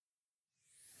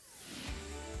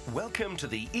Welcome to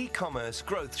the e-commerce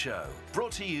growth show,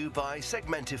 brought to you by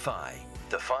Segmentify,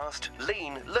 the fast,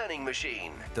 lean learning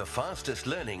machine, the fastest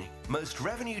learning, most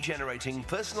revenue-generating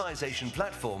personalization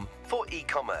platform for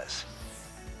e-commerce.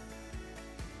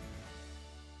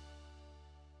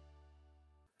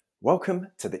 Welcome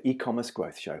to the e-commerce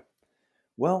growth show.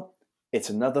 Well, it's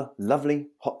another lovely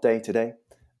hot day today,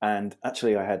 and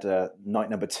actually I had night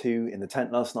number 2 in the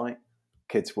tent last night.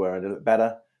 Kids were a little bit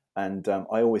better, and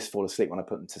I always fall asleep when I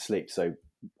put them to sleep, so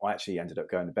I actually ended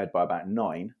up going to bed by about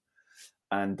 9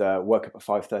 and woke up at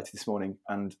 5:30 this morning,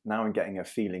 and now I'm getting a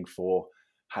feeling for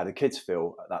how the kids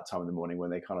feel at that time in the morning when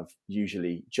they kind of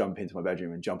usually jump into my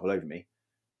bedroom and jump all over me.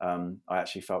 I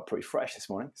actually felt pretty fresh this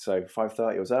morning, so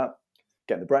 5:30 I was up,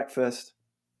 getting the breakfast,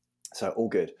 so all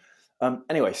good.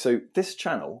 Anyway, so this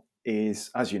channel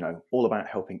is, as you know, all about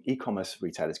helping e-commerce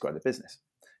retailers grow their business,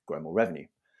 grow more revenue.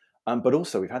 But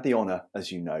also we've had the honor,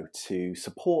 as you know, to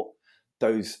support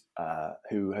those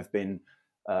who have been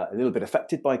a little bit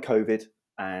affected by COVID.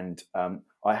 And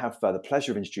I have the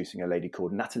pleasure of introducing a lady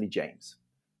called Natalie James,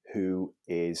 who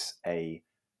is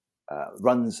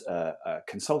runs a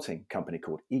consulting company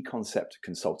called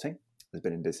eConceptConsulting. Has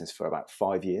been in business for about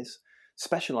 5 years,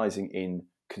 specializing in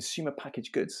consumer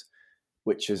packaged goods,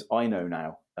 which, as I know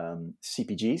now,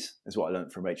 CPGs is what I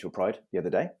learned from Rachel Pride the other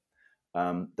day.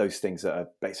 Those things that are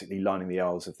basically lining the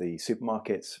aisles of the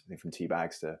supermarkets, from tea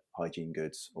bags to hygiene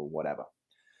goods or whatever.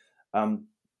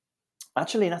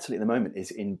 Actually, Natalie at the moment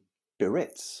is in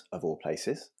Biarritz, of all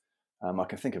places. I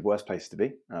can think of worse places to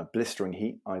be. Blistering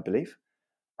heat, I believe,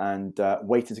 and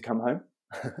waiting to come home.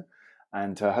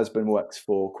 And her husband works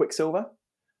for Quicksilver,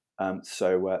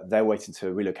 so they're waiting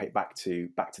to relocate back to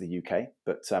the UK.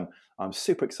 But I'm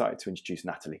super excited to introduce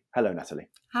Natalie. Hello, Natalie.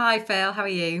 Hi, Phill. How are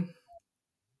you?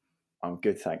 I'm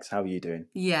good, thanks. How are you doing?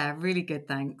 Yeah, really good,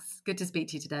 thanks. Good to speak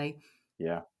to you today.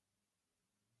 Yeah,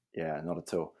 not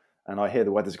at all. And I hear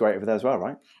the weather's great over there as well,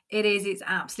 right? It is. It's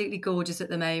absolutely gorgeous at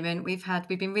the moment. We've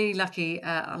been really lucky,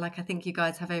 like I think you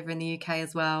guys have over in the UK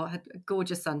as well. Had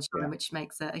gorgeous sunshine, which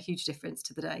makes a huge difference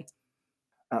to the day.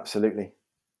 Absolutely.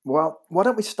 Well, why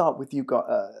don't we start with you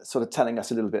sort of telling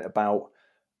us a little bit about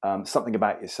something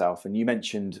about yourself. And you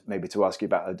mentioned maybe to ask you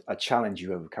about a challenge you've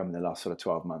overcome in the last sort of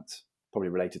 12 months. Probably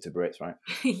related to Brits, right?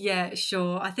 Yeah,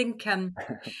 sure. I think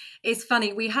it's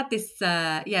funny. We had this,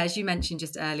 as you mentioned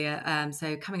just earlier.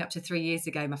 So coming up to 3 years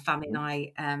ago, my family and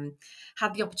I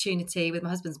had the opportunity with my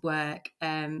husband's work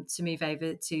to move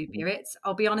over to Biarritz.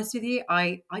 I'll be honest with you,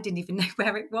 I didn't even know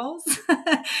where it was.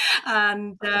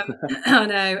 And I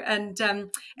know. And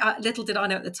little did I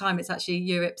know at the time, it's actually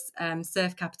Europe's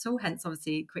surf capital, hence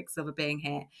obviously Quicksilver being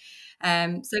here.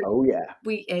 It's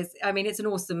an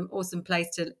awesome place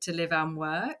to live and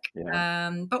work.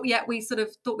 But yeah, we sort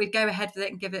of thought we'd go ahead with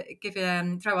it and give it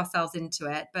throw ourselves into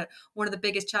it. But one of the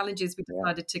biggest challenges we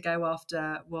decided to go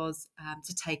after was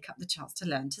to take up the chance to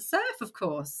learn to surf, of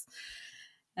course.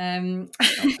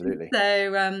 Absolutely.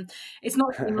 So it's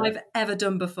not something I've ever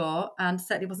done before, and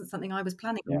certainly wasn't something I was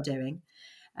planning on doing.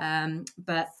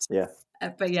 But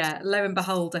lo and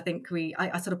behold, I think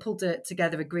I sort of pulled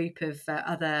together a group of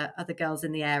other girls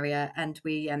in the area, and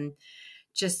we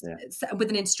with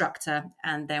an instructor,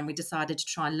 and then we decided to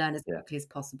try and learn as quickly as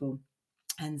possible.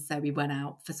 And so we went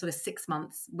out for sort of 6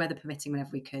 months, weather permitting, whenever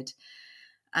we could.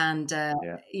 And I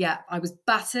was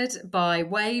battered by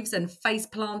waves and face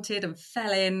planted and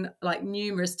fell in like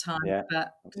numerous times.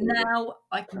 But now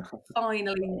I can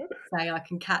finally say I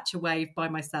can catch a wave by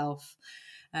myself.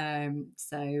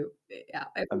 Amazing.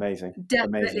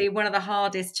 Definitely one of the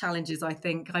hardest challenges I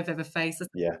think I've ever faced.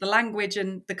 The language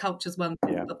and the culture's one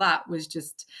thing, but that was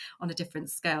just on a different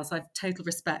scale. So I have total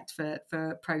respect for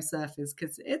pro surfers,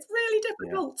 because it's really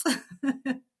difficult.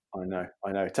 I know.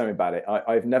 Tell me about it.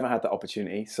 I've never had that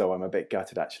opportunity, so I'm a bit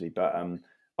gutted actually. But on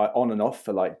and off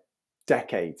for like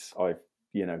decades, I've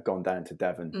gone down to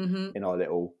Devon in our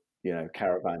little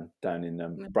caravan down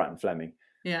in Bratton Fleming,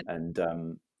 and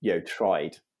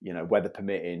tried weather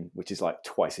permitting, which is like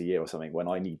twice a year or something, when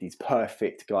I need these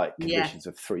perfect like conditions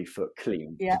of 3 foot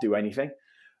clean to do anything.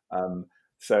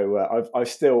 I've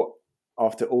still,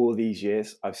 after all these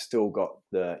years, I've still got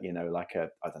the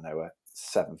a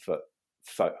 7 foot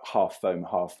half foam,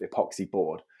 half epoxy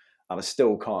board, and I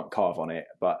still can't carve on it,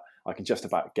 but I can just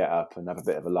about get up and have a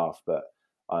bit of a laugh. But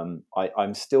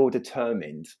I'm still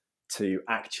determined to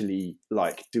actually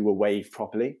like do a wave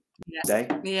properly today.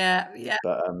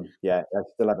 But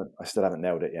I still haven't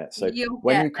nailed it yet. So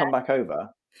when you come back over,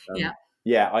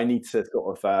 I need to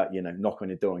sort of knock on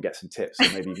your door and get some tips, or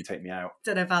maybe you can take me out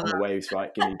on the waves,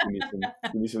 right? Give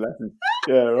me some lessons.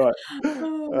 Yeah, right.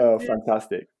 Oh,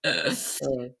 fantastic.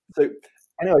 So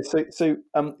Anyway, so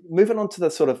moving on to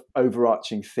the sort of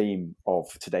overarching theme of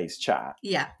today's chat.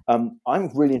 Yeah. I'm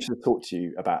really interested to talk to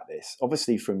you about this,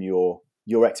 obviously from your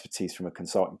expertise from a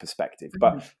consulting perspective,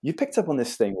 but you picked up on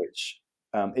this thing which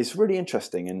is really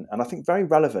interesting and I think very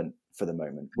relevant for the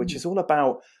moment, which is all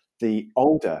about the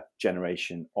older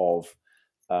generation of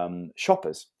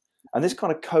shoppers. And this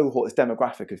kind of cohort, this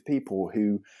demographic of people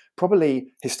who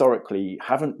probably historically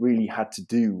haven't really had to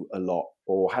do a lot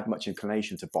or had much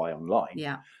inclination to buy online.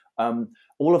 Yeah.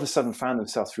 All of a sudden found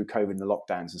themselves through COVID and the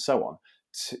lockdowns and so on,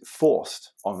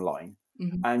 forced online.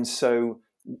 Mm-hmm. And so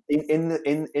in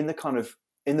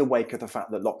the wake of the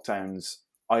fact that lockdowns,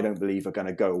 I don't believe are going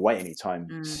to go away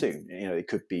anytime soon. It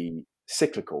could be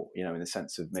cyclical, in the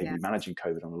sense of maybe managing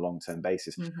COVID on a long-term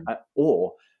basis,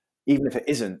 or even if it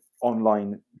isn't,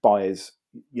 online buyers,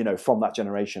 from that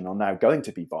generation are now going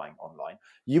to be buying online.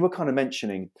 You were kind of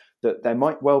mentioning that there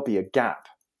might well be a gap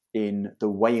in the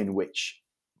way in which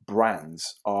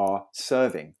brands are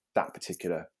serving that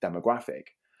particular demographic.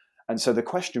 And so the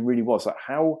question really was like,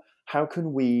 what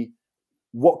can we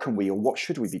or what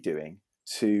should we be doing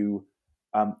to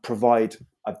provide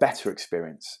a better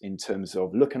experience in terms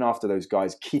of looking after those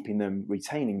guys, keeping them,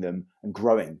 retaining them, and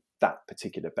growing that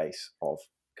particular base of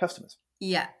customers?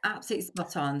 Yeah, absolutely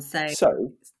spot on. So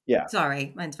yeah.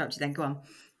 Sorry, I interrupted you then. Go on.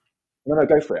 No,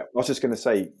 go for it. I was just going to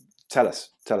say, tell us,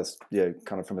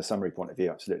 kind of from a summary point of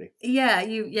view. Absolutely. Yeah,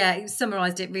 you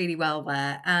summarised it really well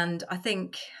there, and I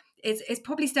think it's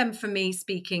probably stemmed from me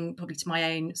speaking probably to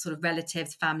my own sort of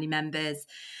relatives, family members,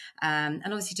 and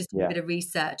obviously just a bit of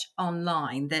research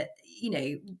online that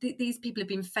these people have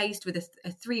been faced with a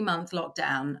 3-month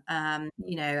lockdown, and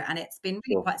it's been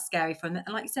really quite scary for them.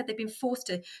 And like you said, they've been forced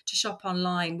to shop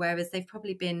online, whereas they've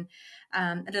probably been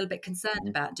a little bit concerned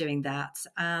about doing that,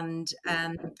 and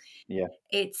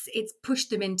it's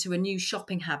pushed them into a new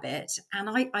shopping habit. And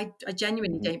I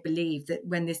genuinely don't believe that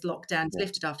when this lockdown is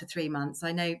lifted after 3 months,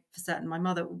 I know for certain my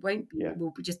mother won't be,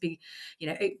 will just be,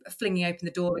 flinging open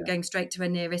the door and going straight to her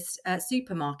nearest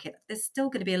supermarket. There's still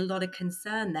going to be a lot of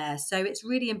concern there. So it's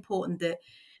really important that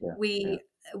we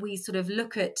sort of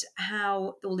look at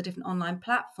how all the different online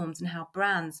platforms and how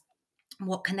brands,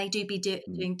 what can they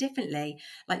doing differently,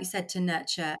 like you said, to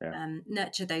nurture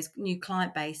those new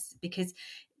client base, because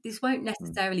this won't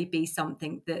necessarily be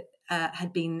something that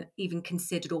had been even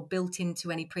considered or built into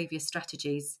any previous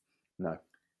strategies.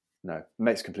 No, it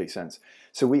makes complete sense.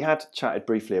 So we had chatted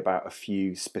briefly about a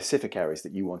few specific areas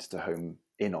that you wanted to home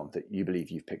in on that you believe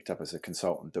you've picked up as a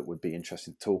consultant that would be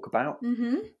interesting to talk about.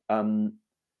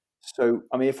 So,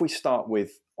 I mean, if we start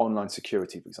with online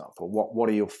security, for example, what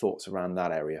are your thoughts around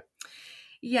that area?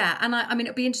 Yeah, and I mean,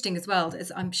 it'll be interesting as well,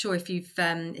 as I'm sure if you've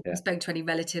spoken to any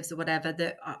relatives or whatever,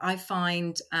 that I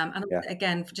find, and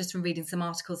again, just from reading some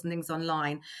articles and things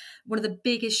online, one of the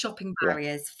biggest shopping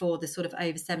barriers for the sort of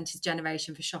over 70s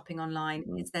generation for shopping online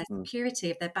is their security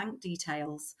of their bank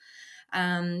details.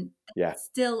 There's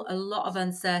still a lot of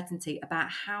uncertainty about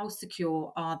how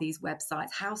secure are these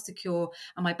websites, how secure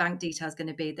are my bank details going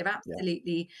to be. They're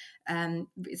absolutely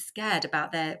scared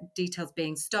about their details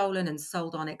being stolen and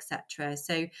sold on, etc.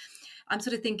 So I'm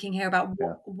sort of thinking here about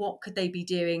what could they be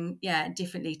doing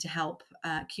differently to help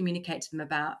communicate to them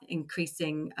about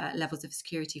increasing levels of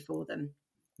security for them.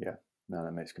 No,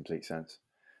 that makes complete sense.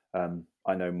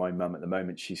 I know my mum at the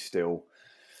moment, she's still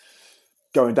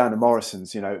going down to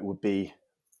Morrison's. It would be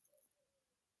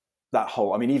that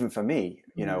whole, I mean, even for me,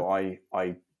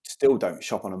 I still don't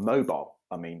shop on a mobile.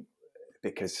 I mean,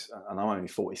 because, and I'm only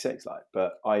 46,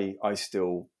 but I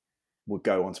still would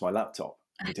go onto my laptop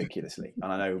ridiculously.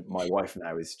 And I know my wife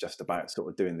now is just about sort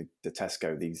of doing the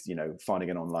Tesco, these,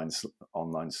 finding an online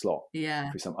slot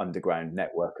through some underground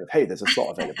network of, hey, there's a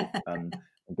slot available, and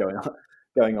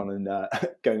going on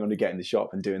and getting the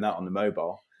shop and doing that on the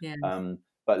mobile.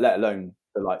 But let alone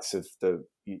the likes of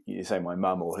you say my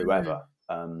mum or whoever,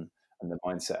 and the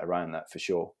mindset around that for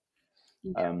sure.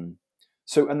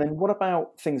 So, and then what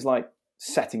about things like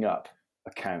setting up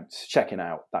accounts, checking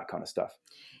out, that kind of stuff?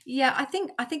 Yeah, I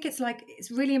think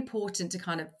it's really important to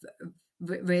kind of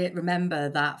remember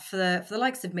that for the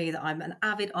likes of me, that I'm an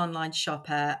avid online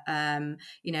shopper. I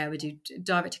do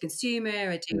direct to consumer,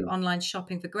 I do online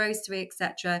shopping for grocery,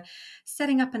 etc.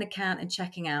 Setting up an account and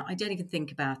checking out, I don't even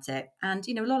think about it. And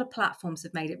a lot of platforms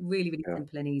have made it really, really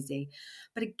simple and easy.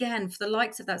 But again, for the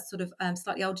likes of that sort of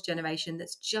slightly older generation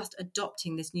that's just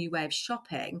adopting this new way of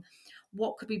shopping,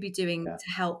 what could we be doing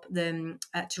to help them,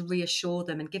 to reassure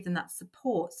them and give them that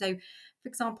support? So, for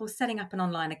example, setting up an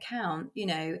online account,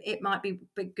 it might be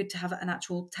good to have an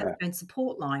actual telephone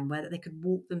support line where they could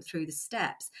walk them through the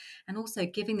steps, and also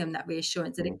giving them that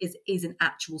reassurance that it is an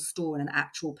actual store and an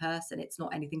actual person. It's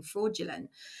not anything fraudulent.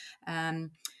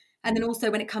 And then also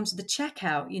when it comes to the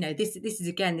checkout, this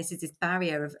is this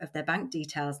barrier of their bank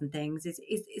details and things.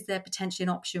 Is there potentially an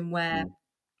option where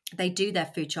they do their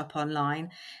food shop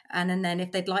online, and then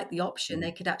if they'd like the option,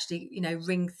 they could actually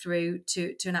ring through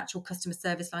to an actual customer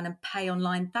service line and pay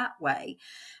online that way.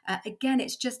 Again,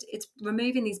 it's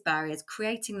removing these barriers,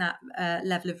 creating that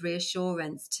level of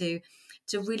reassurance to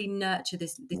really nurture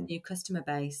this new customer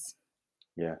base.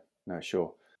 Yeah, no,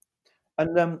 sure.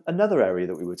 And another area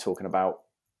that we were talking about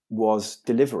was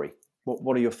delivery.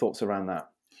 What are your thoughts around that?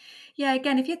 Yeah,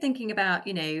 again, if you're thinking about,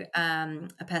 a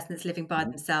person that's living by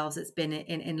themselves, that's been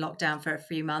in lockdown for a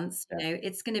few months,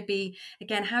 it's going to be,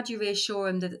 again, how do you reassure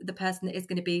them that the person that is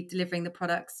going to be delivering the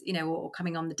products, or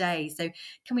coming on the day? So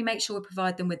can we make sure we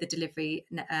provide them with the delivery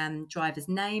driver's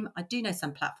name? I do know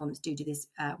some platforms do this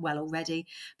well already,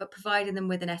 but providing them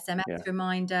with an SMS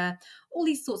reminder, all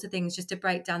these sorts of things just to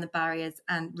break down the barriers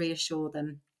and reassure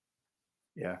them.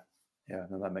 Yeah,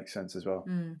 no, that makes sense as well,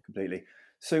 completely.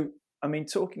 So, I mean,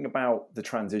 talking about the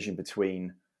transition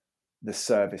between the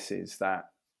services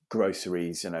that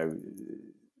groceries,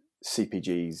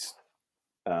 CPGs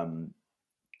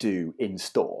do in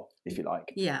store, if you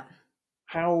like. Yeah.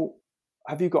 How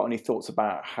have you got any thoughts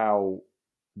about how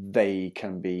they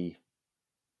can be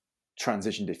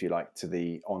transitioned, if you like, to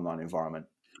the online environment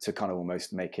to kind of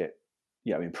almost make it,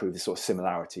 improve the sort of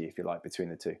similarity, if you like, between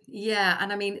the two? Yeah,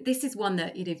 and I mean, this is one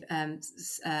that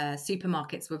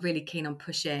supermarkets were really keen on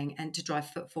pushing, and to drive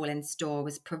footfall in store,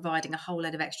 was providing a whole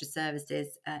load of extra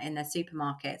services in their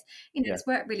supermarkets. It's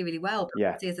worked really, really well. But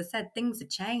obviously, as I said, things have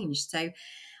changed. So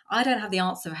I don't have the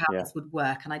answer of how this would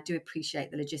work, and I do appreciate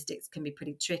the logistics can be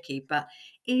pretty tricky, but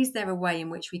is there a way in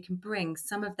which we can bring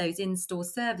some of those in-store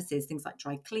services, things like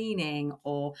dry cleaning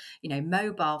or,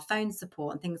 mobile phone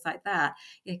support and things like that?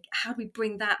 How do we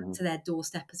bring that to their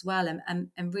doorstep as well,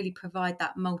 and really provide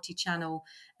that multi-channel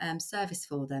service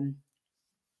for them?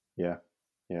 Yeah,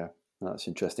 that's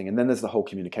interesting. And then there's the whole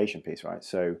communication piece, right?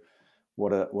 So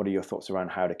what are your thoughts around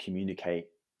how to communicate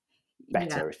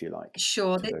better, if you like?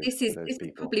 Sure. This is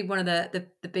probably one of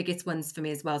the biggest ones for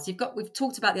me as well. So we've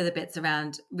talked about the other bits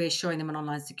around reassuring them on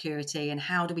online security, and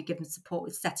how do we give them support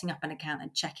with setting up an account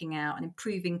and checking out, and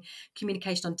improving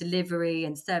communication on delivery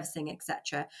and servicing,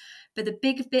 etc. But the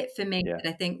big bit for me that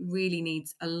I think really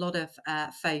needs a lot of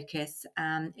focus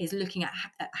is looking at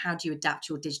how do you adapt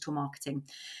your digital marketing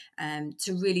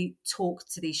to really talk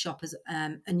to these shoppers,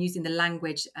 and using the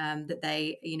language that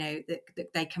they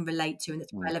that they can relate to and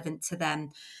that's relevant to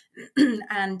them,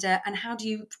 and how do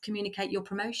you communicate your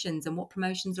promotions and what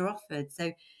promotions are offered?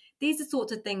 So these are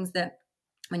sorts of things that,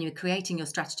 when you're creating your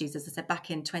strategies, as I said back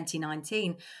in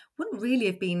 2019, wouldn't really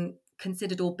have been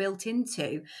considered or built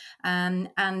into,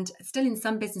 and still in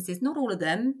some businesses, not all of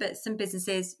them, but some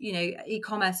businesses,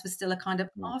 e-commerce was still a kind of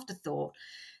afterthought.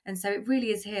 And so it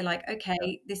really is here, like,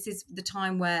 okay, this is the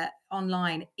time where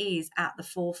online is at the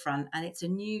forefront, and it's a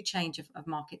new change of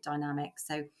market dynamics.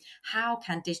 So how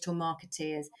can digital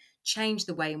marketeers change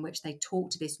the way in which they talk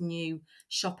to this new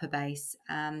shopper base?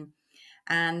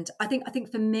 And I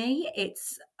think for me,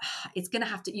 it's going to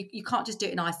have to, you can't just do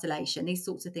it in isolation. These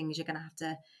sorts of things you're going to have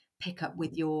to pick up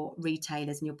with your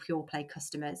retailers and your pure play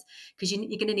customers, because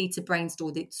you're going to need to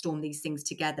brainstorm these things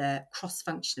together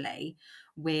cross-functionally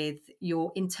with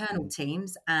your internal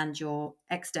teams and your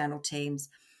external teams,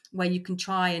 where you can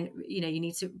try and, you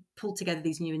need to pull together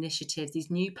these new initiatives,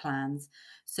 these new plans,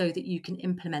 so that you can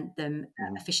implement them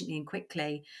efficiently and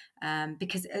quickly.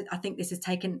 Because I think this has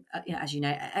taken, as you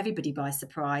know, everybody by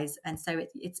surprise. And so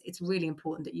it's really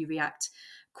important that you react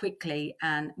quickly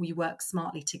and we work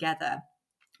smartly together.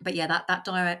 But yeah, that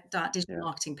digital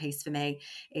marketing piece for me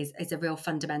is a real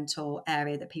fundamental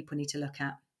area that people need to look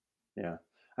at. Yeah.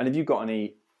 And have you got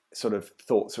any sort of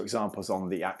thoughts or examples on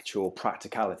the actual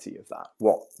practicality of that?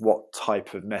 What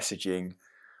type of messaging,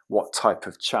 what type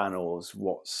of channels,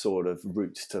 what sort of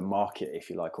routes to market, if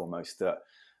you like, almost, that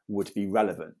would be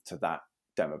relevant to that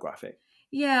demographic?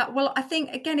 Yeah, well, I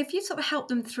think again, if you sort of help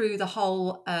them through the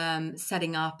whole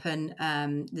setting up and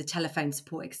the telephone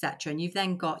support, etc., and you've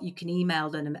then got you can email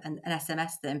them and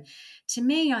SMS them. To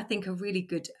me, I think a really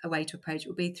good way to approach it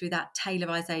would be through that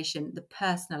tailorization, the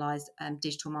personalized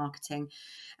digital marketing,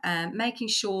 making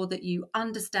sure that you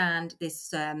understand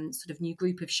this sort of new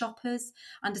group of shoppers,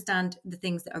 understand the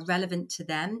things that are relevant to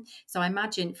them. So I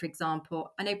imagine, for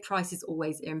example, I know price is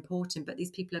always important, but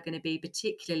these people are going to be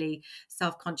particularly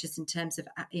self-conscious in terms of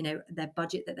their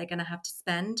budget that they're going to have to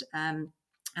spend.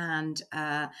 And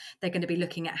they're going to be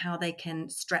looking at how they can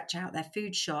stretch out their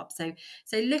food shop. So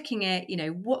looking at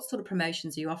what sort of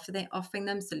promotions are you offering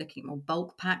them. So looking at more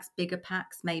bulk packs, bigger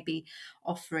packs, maybe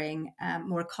offering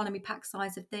more economy pack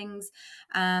size of things,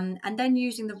 and then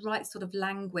using the right sort of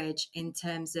language in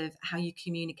terms of how you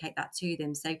communicate that to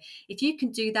them. So if you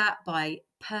can do that by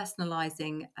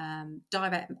personalizing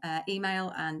direct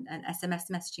email and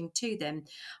SMS messaging to them,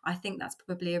 I think that's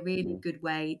probably a really good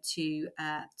way to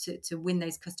win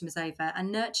those customers over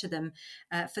and nurture them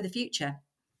for the future,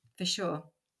 for sure.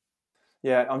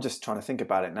 Yeah, I'm just trying to think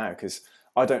about it now because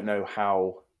I don't know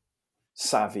how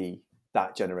savvy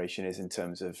that generation is in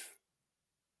terms of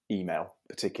email,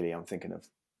 particularly. I'm thinking of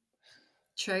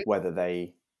True. whether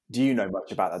do you know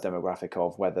much about that demographic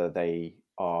of whether they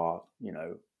are,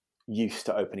 used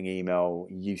to opening email,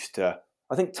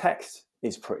 I think text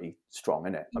is pretty strong,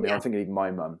 isn't it? I mean, I'm thinking even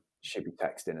my mum, she'd be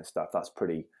texting and stuff. That's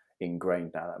pretty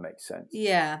ingrained now. That makes sense.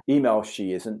 Yeah. Email,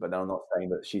 she isn't, but I'm not saying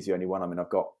that she's the only one. I mean, I've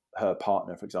got her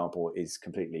partner, for example, is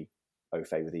completely au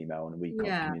fait with email, and we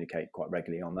can't communicate quite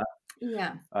regularly on that.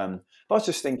 Yeah. But I was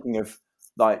just thinking of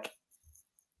like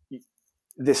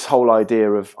this whole idea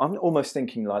of, I'm almost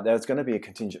thinking like there's going to be a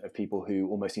contingent of people who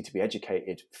almost need to be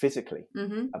educated physically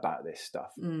about this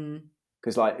stuff.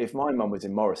 Because like if my mum was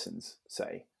in Morrison's,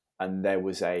 say, and there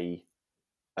was a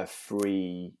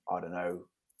free, I don't know,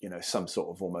 some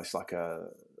sort of almost like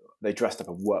they dressed up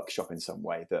a workshop in some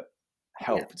way that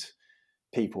helped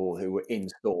people who were in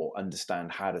store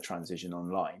understand how to transition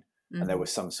online. And there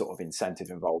was some sort of incentive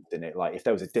involved in it. Like if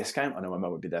there was a discount, I know my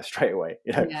mum would be there straight away.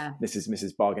 This is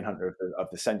Mrs. Bargain Hunter of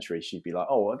the century. She'd be like,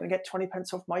 "Oh, I'm going to get 20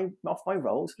 pence off my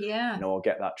rolls. Yeah. I'll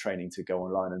get that training to go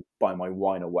online and buy my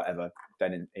wine or whatever."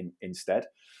 Then instead,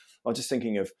 I was just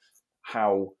thinking of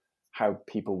how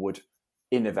people would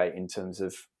innovate in terms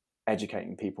of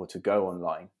educating people to go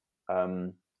online,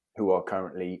 who are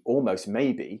currently almost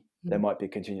maybe. There might be a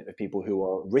contingent of people who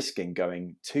are risking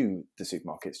going to the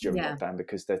supermarkets during lockdown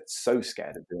because they're so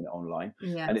scared of doing it online.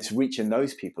 Yeah. And it's reaching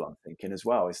those people, I'm thinking as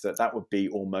well, is that would be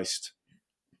almost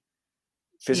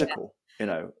physical,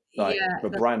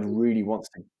 the brand really wants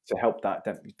to help that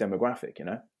demographic,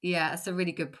 Yeah, that's a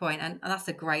really good point. And that's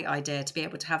a great idea to be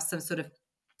able to have some sort of,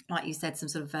 like you said, some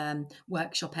sort of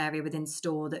workshop area within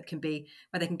store that can be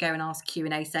where they can go and ask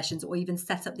Q&A sessions or even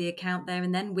set up the account there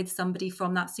and then with somebody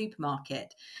from that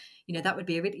supermarket. That would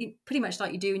be pretty much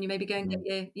like you do when you maybe go and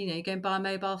get you go and buy a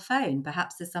mobile phone.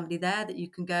 Perhaps there's somebody there that you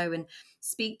can go and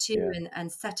speak to and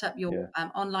set up your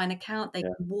online account. They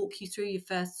can walk you through your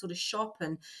first sort of shop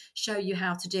and show you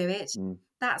how to do it.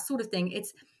 That sort of thing.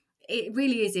 It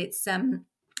really is. They're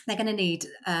going to need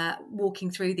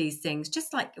walking through these things.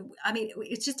 Just like, I mean,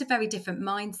 it's just a very different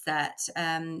mindset,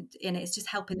 and it's just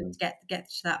helping them to get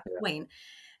to that point.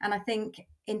 And I think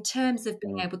in terms of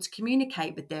being able to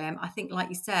communicate with them, I think, like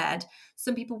you said,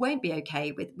 some people won't be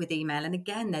okay with email. And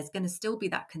again, there's going to still be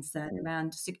that concern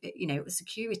around,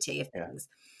 security of things.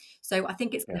 So I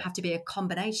think it's going to have to be a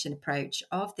combination approach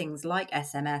of things like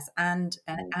SMS and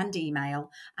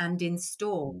email and in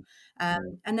store.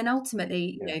 And then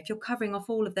ultimately, if you're covering off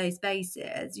all of those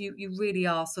bases, you really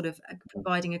are sort of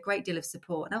providing a great deal of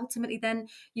support. And ultimately, then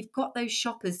you've got those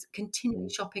shoppers continuing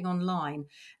shopping online.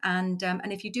 And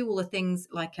if you do all the things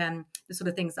like the sort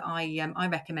of things that I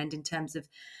recommend in terms of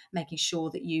making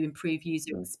sure that you improve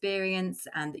user experience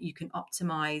and that you can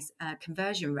optimize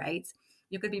conversion rates,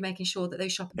 you're going to be making sure that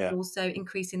those shoppers are also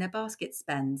increasing their basket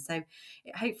spend. So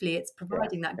hopefully it's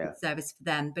providing that good service for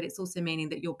them, but it's also meaning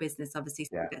that your business obviously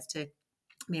still gets to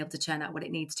be able to churn out what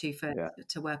it needs to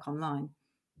to work online.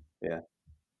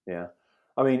 Yeah.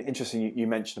 I mean, interesting. You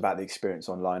mentioned about the experience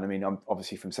online. I mean,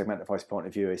 obviously from Segmentify's point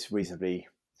of view, it's reasonably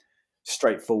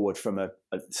straightforward from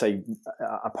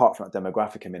apart from that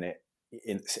demographic a minute,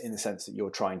 in the sense that you're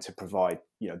trying to provide,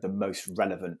 the most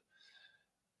relevant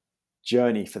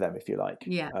journey for them, if you like,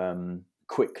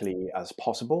 quickly as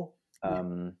possible.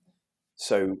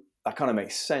 So that kind of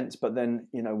makes sense. But then,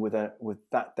 with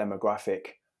that demographic,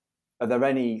 are there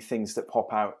any things that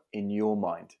pop out in your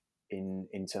mind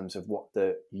in terms of what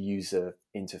the user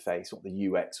interface, what the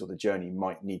UX or the journey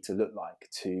might need to look like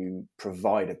to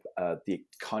provide the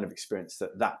kind of experience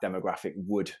that demographic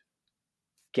would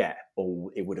get, or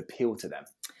it would appeal to them?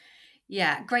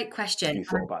 Yeah, great question. Have you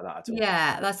thought about that at all?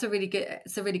 Yeah, that's a really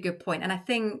good point. And I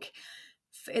think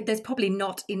there's probably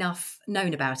not enough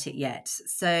known about it yet.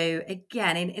 So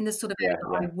again, in the sort of area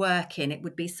that I work in, it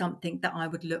would be something that I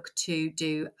would look to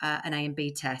do an A and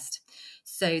B test.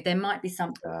 So there might be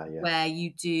something where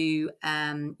you do,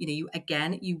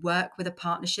 you work with a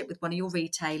partnership with one of your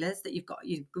retailers that you've got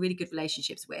really good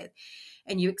relationships with,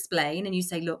 and you explain and you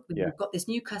say, look, we've got this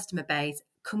new customer base.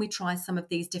 Can we try some of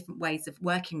these different ways of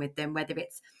working with them, whether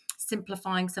it's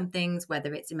simplifying some things,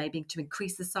 whether it's maybe to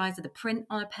increase the size of the print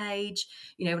on a page.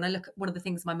 When I look at one of the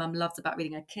things my mum loves about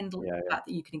reading a Kindle, the fact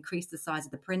that you can increase the size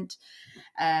of the print.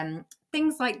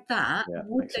 Things like that.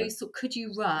 Could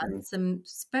you run some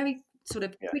very sort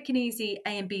of quick and easy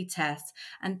A and B tests,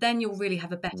 and then you'll really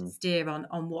have a better steer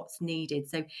on what's needed.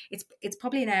 So it's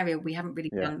probably an area we haven't really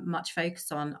done much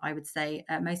focus on, I would say.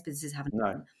 Most businesses haven't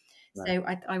done. So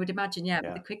I would imagine,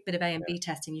 with a quick bit of A and B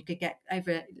testing, you could get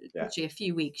over literally a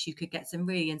few weeks, you could get some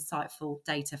really insightful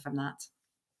data from that.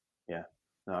 Yeah,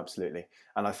 no, absolutely.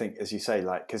 And I think, as you say,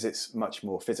 because it's much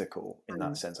more physical in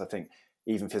that sense, I think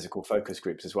even physical focus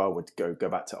groups as well would go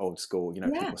back to old school,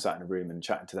 people sat in a room and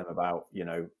chatting to them about,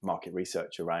 market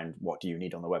research around what do you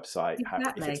need on the website? Exactly.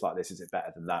 How, if it's like this, is it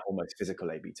better than that? Almost physical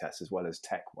A/B tests as well as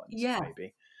tech ones,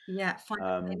 maybe. Yeah, find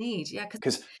what they need. Yeah,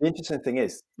 because the interesting thing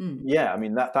is, I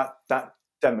mean that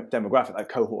demographic, that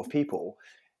cohort of people,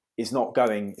 it's not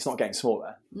getting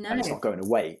smaller, and it's not going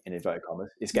away in inverted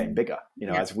commas. It's getting bigger.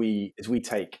 As we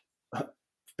take,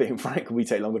 being frank, we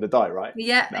take longer to die, right?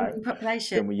 Yeah, now,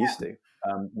 population than we used to.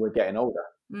 We're getting older.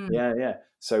 Yeah.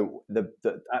 So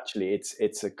actually,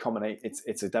 it's a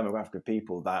demographic of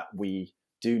people that we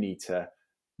do need to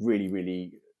really,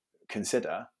 really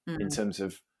consider in terms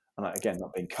of. And again,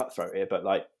 not being cutthroat here, but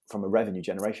from a revenue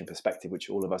generation perspective, which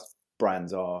all of us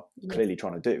brands are clearly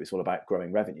trying to do, it's all about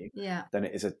growing revenue. Yeah. Then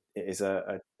it is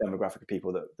a demographic of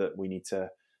people that we need to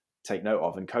take note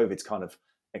of, and COVID's kind of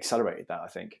accelerated that, I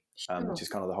think, which is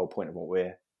kind of the whole point of what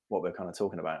we're kind of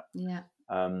talking about. Yeah.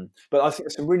 But I think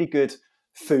there's some really good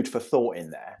food for thought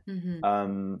in there,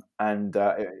 and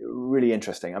really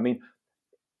interesting. I mean,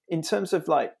 in terms of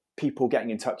people getting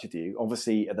in touch with you,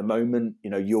 obviously at the moment,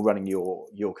 you're running your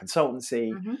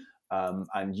consultancy,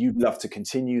 and you'd love to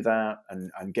continue that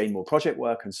and gain more project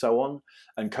work and so on.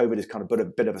 And COVID has kind of put a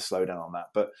bit of a slowdown on that.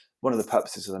 But one of the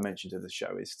purposes, as I mentioned, of the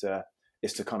show is to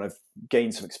kind of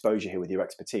gain some exposure here with your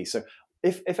expertise. So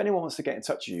if anyone wants to get in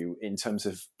touch with you in terms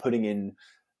of putting in,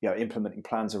 implementing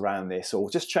plans around this, or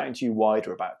just chatting to you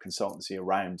wider about consultancy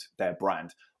around their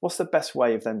brand, what's the best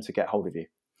way of them to get hold of you?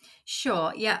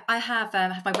 Sure. Yeah, I have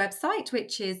my website,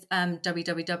 which is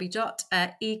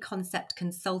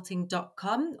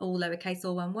www.eConceptConsulting.com, all lowercase,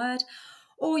 all one word.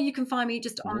 Or you can find me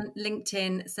just on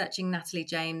LinkedIn, searching Natalie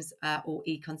James or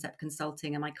eConcept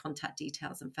Consulting, and my contact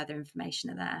details and further information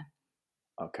are there.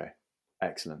 Okay,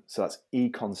 excellent. So that's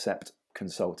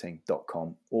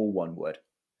eConceptConsulting.com, all one word.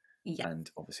 Yeah.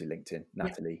 And obviously LinkedIn,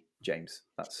 Natalie James.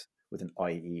 That's with an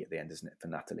IE at the end, isn't it, for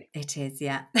Natalie? It is,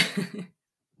 yeah.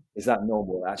 Is that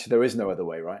normal? Actually, there is no other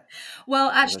way, right? Well,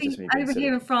 actually, over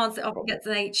here in France, it often gets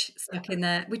an H stuck in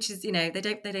there, which is, they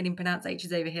don't even pronounce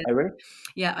H's over here. Oh, really?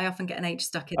 Yeah, I often get an H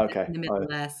stuck in the middle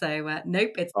there. So,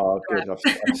 nope. It's good. I've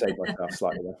saved myself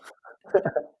slightly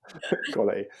there.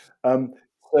 Quality.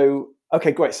 So,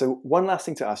 okay, great. So one last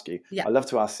thing to ask you. Yeah. I love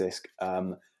to ask this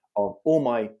of all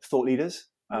my thought leaders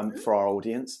for our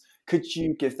audience. Could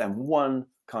you give them one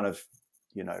kind of,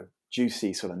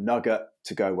 juicy sort of nugget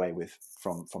to go away with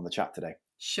from the chat today?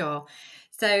 Sure.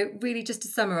 So really just to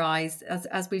summarize,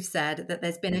 as we've said, that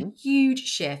there's been a huge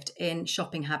shift in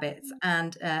shopping habits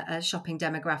and a shopping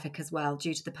demographic as well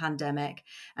due to the pandemic,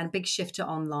 and a big shift to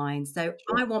online. So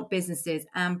I want businesses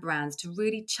and brands to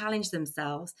really challenge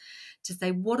themselves to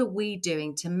say, what are we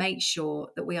doing to make sure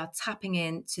that we are tapping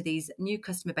into these new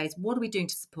customer base? What are we doing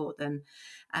to support them?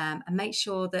 And make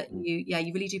sure that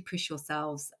you really do push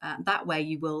yourselves. That way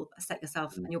you will set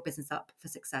yourself and your business up for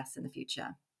success in the future.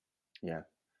 Yeah.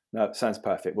 No, it sounds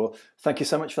perfect. Well, thank you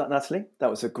so much for that, Natalie. That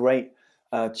was a great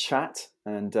chat,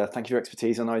 and thank you for your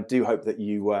expertise. And I do hope that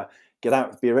you get out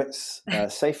of Biarritz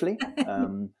safely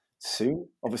soon.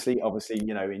 Obviously,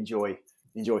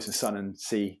 enjoy some sun and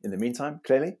sea in the meantime.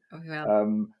 Clearly,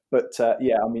 but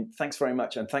thanks very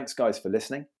much, and thanks, guys, for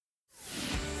listening.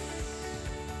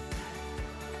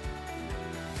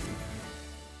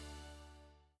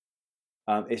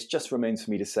 it just remains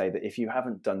for me to say that if you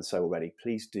haven't done so already,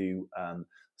 please do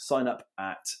sign up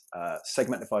at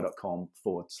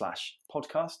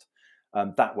segmentify.com/podcast.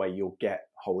 That way you'll get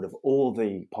hold of all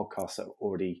the podcasts that are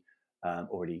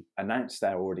already announced.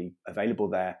 They're already available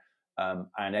there,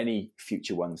 and any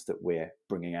future ones that we're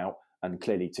bringing out, and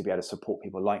clearly to be able to support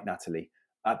people like Natalie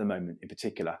at the moment in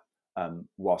particular,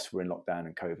 whilst we're in lockdown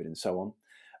and COVID and so on.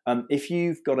 If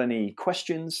you've got any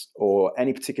questions or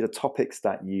any particular topics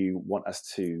that you want us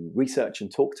to research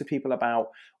and talk to people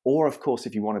about, or of course,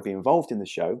 if you want to be involved in the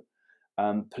show,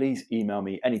 please email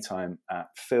me anytime at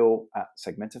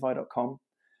phill@segmentify.com.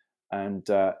 And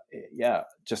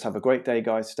just have a great day,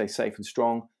 guys. Stay safe and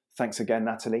strong. Thanks again,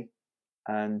 Natalie.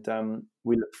 And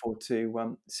we look forward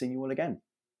to seeing you all again.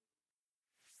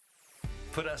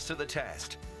 Put us to the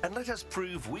test and let us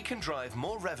prove we can drive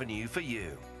more revenue for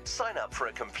you. Sign up for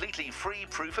a completely free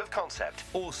proof of concept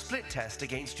or split test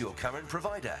against your current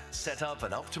provider. Set up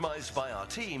and optimized by our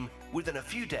team within a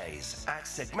few days at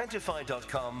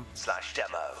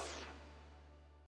segmentify.com/demo.